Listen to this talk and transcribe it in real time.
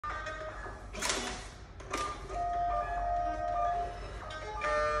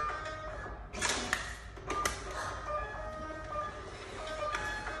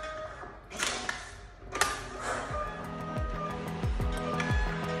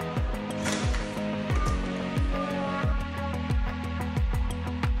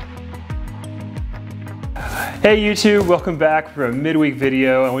Hey YouTube, welcome back for a midweek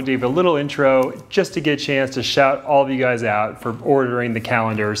video. I want to give a little intro just to get a chance to shout all of you guys out for ordering the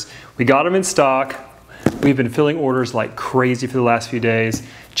calendars. We got them in stock. We've been filling orders like crazy for the last few days.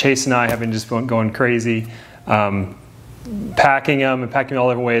 Chase and I have been just going crazy, packing them and packing them all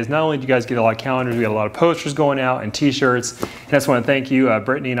different ways. Not only do you guys get a lot of calendars, we got a lot of posters going out and t-shirts. And I just want to thank you,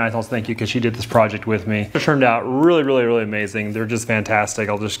 Brittany, and I also thank you because she did this project with me. It turned out really amazing. They're just fantastic.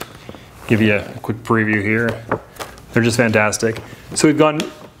 I'll just give you a quick preview here. They're just fantastic. So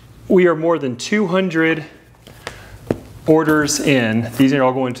we are more than 200 orders in. These are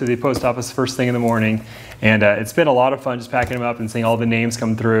all going to the post office first thing in the morning. And it's been a lot of fun just packing them up and seeing all the names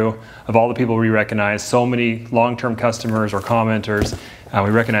come through of all the people we recognize. So many long-term customers or commenters.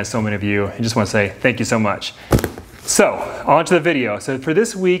 We recognize so many of you. I just want to say thank you so much. So on to the video. So for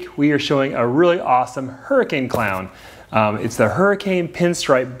this week, we are showing a really awesome hurricane clown. It's the Hurricane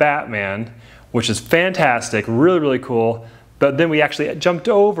Pinstripe Batman, which is fantastic, really cool. But then we actually jumped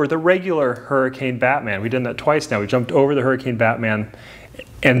over the regular Hurricane Batman. We've done that twice now. We jumped over the Hurricane Batman,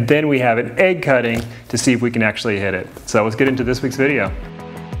 and then we have an egg cutting to see if we can actually hit it. So let's get into this week's video.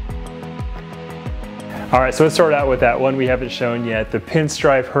 All right, so let's start out with that one we haven't shown yet, the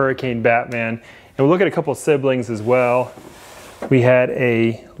Pinstripe Hurricane Batman. And we'll look at a couple of siblings as well. We had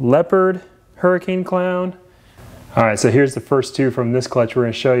a leopard hurricane clown. All right, so here's the first two from this clutch we're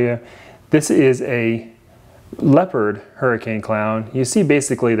gonna show you. This is a leopard hurricane clown. You see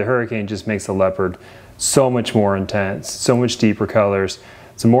basically the hurricane just makes the leopard so much more intense, so much deeper colors.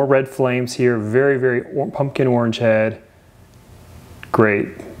 Some more red flames here, very pumpkin orange head,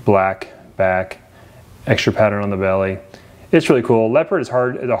 great black back, extra pattern on the belly. It's really cool. Leopard is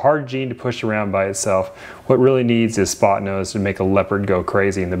a hard gene to push around by itself. What really needs is spot nose to make a leopard go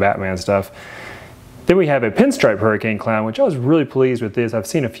crazy in the Batman stuff. Then we have a Pinstripe Hurricane Clown, which I was really pleased with this. I've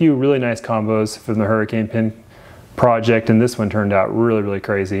seen a few really nice combos from the Hurricane Pin project, and this one turned out really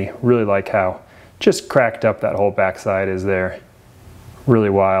crazy. Really like how just cracked up that whole backside is there.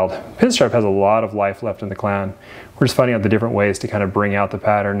 Really wild. Pinstripe has a lot of life left in the clown. We're just finding out the different ways to kind of bring out the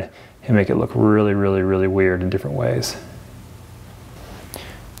pattern and make it look really weird in different ways.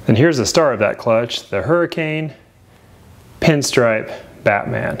 And here's the star of that clutch, the Hurricane Pinstripe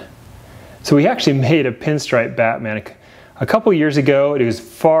Batman. So we actually made a Pinstripe Batman a couple years ago. It was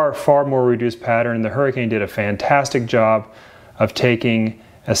far more reduced pattern. The Hurricane did a fantastic job of taking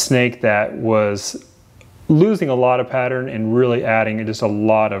a snake that was losing a lot of pattern and really adding just a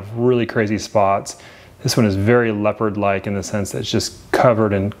lot of really crazy spots. This one is very leopard-like in the sense that it's just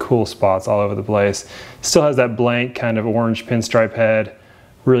covered in cool spots all over the place. Still has that blank kind of orange pinstripe head,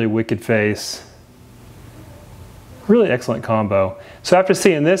 really wicked face. Really excellent combo. So after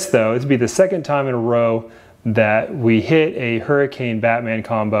seeing this though, this would be the second time in a row that we hit a Hurricane Batman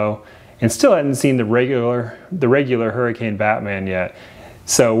combo and still hadn't seen the regular Hurricane Batman yet.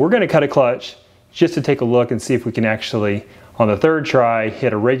 So we're gonna cut a clutch just to take a look and see if we can actually, on the third try,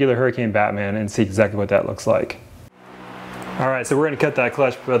 hit a regular Hurricane Batman and see exactly what that looks like. All right, so we're gonna cut that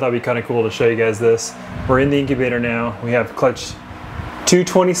clutch, but I thought it'd be kind of cool to show you guys this. We're in the incubator now. We have clutch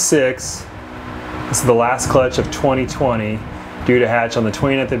 226. This is the last clutch of 2020, due to hatch on the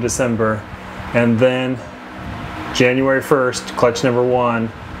 29th of December. And then January 1st, clutch number 1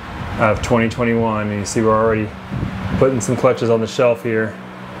 of 2021. And you see we're already putting some clutches on the shelf here.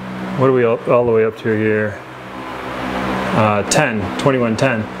 What are we all the way up to here?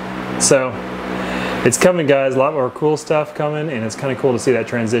 2110. So it's coming, guys. A lot more cool stuff coming, and it's kind of cool to see that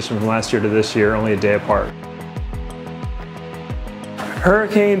transition from last year to this year, only a day apart.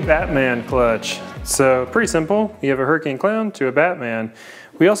 Hurricane Batman clutch. So pretty simple. You have a Hurricane Clown to a Batman.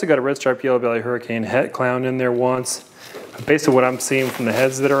 We also got a red striped yellow belly Hurricane Het Clown in there once. Based on what I'm seeing from the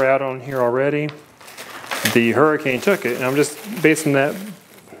heads that are out on here already, the Hurricane took it. And I'm just basing that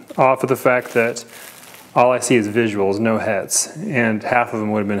off of the fact that all I see is visuals, no hets. And half of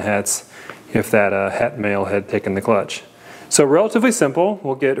them would have been hets if that het male had taken the clutch. So relatively simple.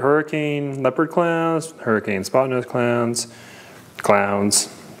 We'll get Hurricane Leopard Clowns, Hurricane Spot Nose Clowns,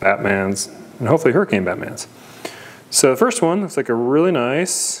 Batmans, and hopefully Hurricane Batmans. So the first one looks like a really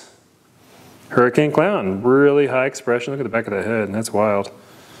nice Hurricane Clown. Really high expression. Look at the back of the head, and that's wild.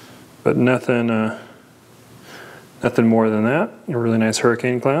 But nothing more than that. A really nice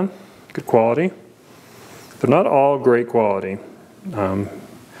Hurricane Clown. Good quality. They're not all great quality. Always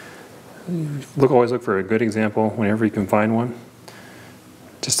look for a good example whenever you can find one.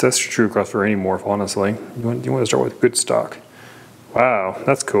 That's true across for any morph, honestly. You want to start with good stock. Wow,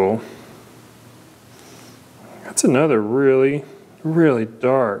 that's cool. That's another really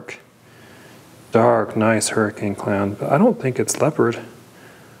dark, nice Hurricane Clown. But I don't think it's leopard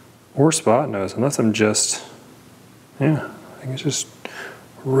or spot nose, unless I'm just Yeah, I think it's just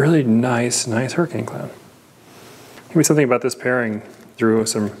really nice hurricane clown. Maybe something about this pairing drew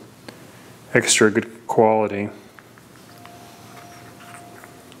some extra good quality.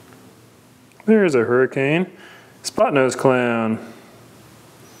 There's a hurricane. Spot-nosed clown.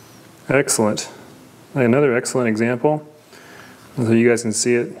 Excellent. Another excellent example. So you guys can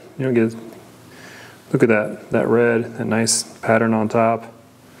see it. You don't get. Look at that red, that nice pattern on top.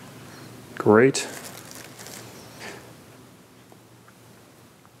 Great.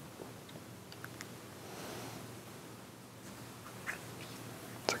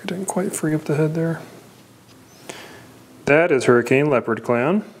 Looks like I didn't quite free up the head there. That is hurricane leopard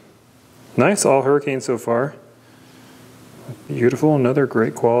clown. Nice, all hurricanes so far. Beautiful, another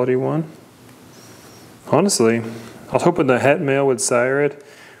great quality one. Honestly, I was hoping the het male would sire it.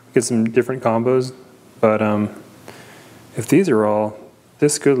 We get some different combos, but if these are all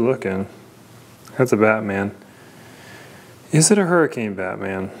this good looking, that's a Batman. Is it a hurricane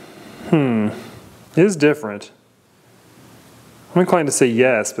Batman? It is different. I'm inclined to say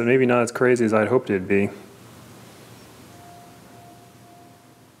yes, but maybe not as crazy as I'd hoped it'd be.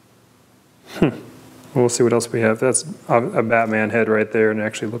 We'll see what else we have. That's a Batman head right there, and it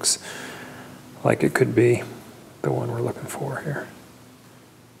actually looks like it could be the one we're looking for here.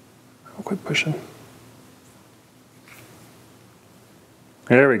 I'll quit pushing.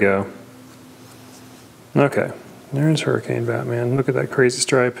 There we go. Okay, there's Hurricane Batman. Look at that crazy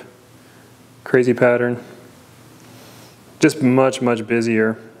stripe, crazy pattern. Just much, much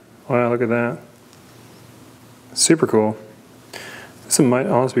busier. Wow, look at that. Super cool. This one might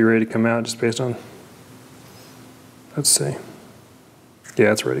honestly be ready to come out just based on, let's see.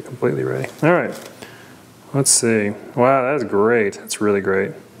 Yeah, it's ready, completely ready. All right, let's see. Wow, that's great. That's really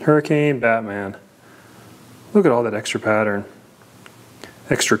great. Hurricane Batman. Look at all that extra pattern.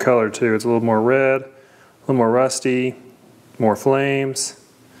 Extra color too. It's a little more red, a little more rusty, more flames.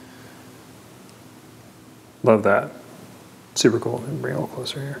 Love that. Super cool. Let me bring it a little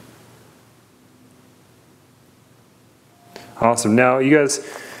closer here. Awesome. Now, you guys,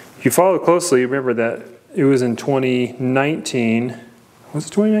 if you follow closely, remember that it was in 2019. Was it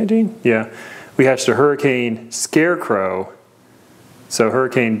 2019? Yeah. We hatched a Hurricane Scarecrow. So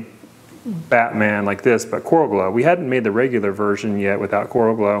Hurricane Batman like this, but Coral Glow. We hadn't made the regular version yet without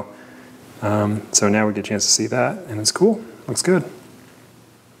Coral Glow. So now we get a chance to see that, and it's cool. Looks good.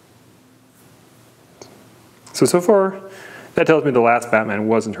 So far, that tells me the last Batman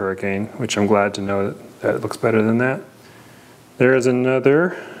wasn't Hurricane, which I'm glad to know that it looks better than that. There's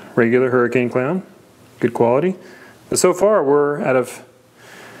another regular Hurricane Clown. Good quality. But so far, we're out of,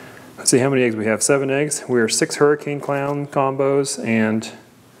 let's see how many eggs we have. 7 eggs. We're 6 Hurricane Clown combos and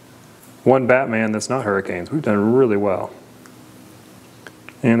 1 Batman that's not Hurricanes. We've done really well.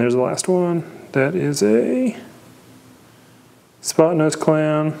 And there's the last one. That is a Spot-nosed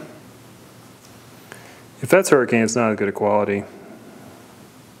Clown. If that's Hurricane, it's not as good a quality.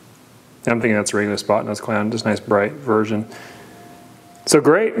 I'm thinking that's a regular Spot-nosed Clown, just a nice bright version. So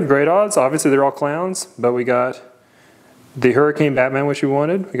great odds. Obviously they're all clowns, but we got the Hurricane Batman, which we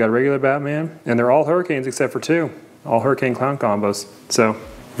wanted. We got a regular Batman, and they're all Hurricanes except for 2. All Hurricane Clown combos. So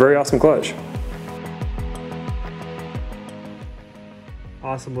very awesome clutch.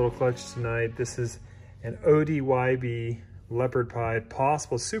 Awesome little clutch tonight. This is an ODYB Leopard Pied,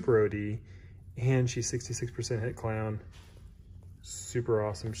 possible Super OD, and she's 66% hit clown. Super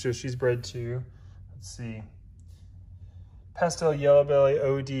awesome. So she's bred to, let's see, Pastel Yellow Belly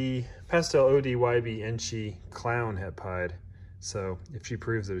OD, Pastel ODYB, and she Clown Het Pied. So if she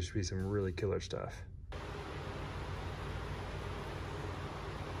proves it, it should be some really killer stuff.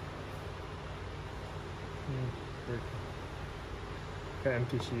 Look how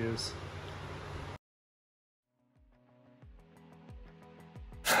empty she is.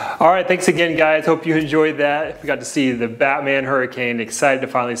 All right, thanks again, guys. Hope you enjoyed that. We got to see the Batman Hurricane. Excited to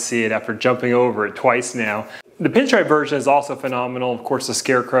finally see it after jumping over it twice now. The pinstripe version is also phenomenal. Of course, the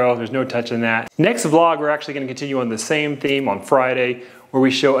Scarecrow, there's no touching that. Next vlog, we're actually going to continue on the same theme on Friday, where we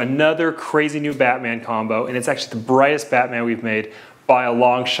show another crazy new Batman combo, and it's actually the brightest Batman we've made by a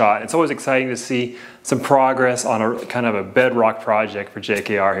long shot. It's always exciting to see some progress on a kind of a bedrock project for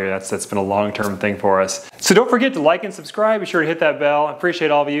JKR here. That's been a long-term thing for us. So don't forget to like and subscribe. Be sure to hit that bell. I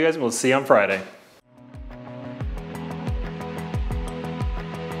appreciate all of you guys, and we'll see you on Friday.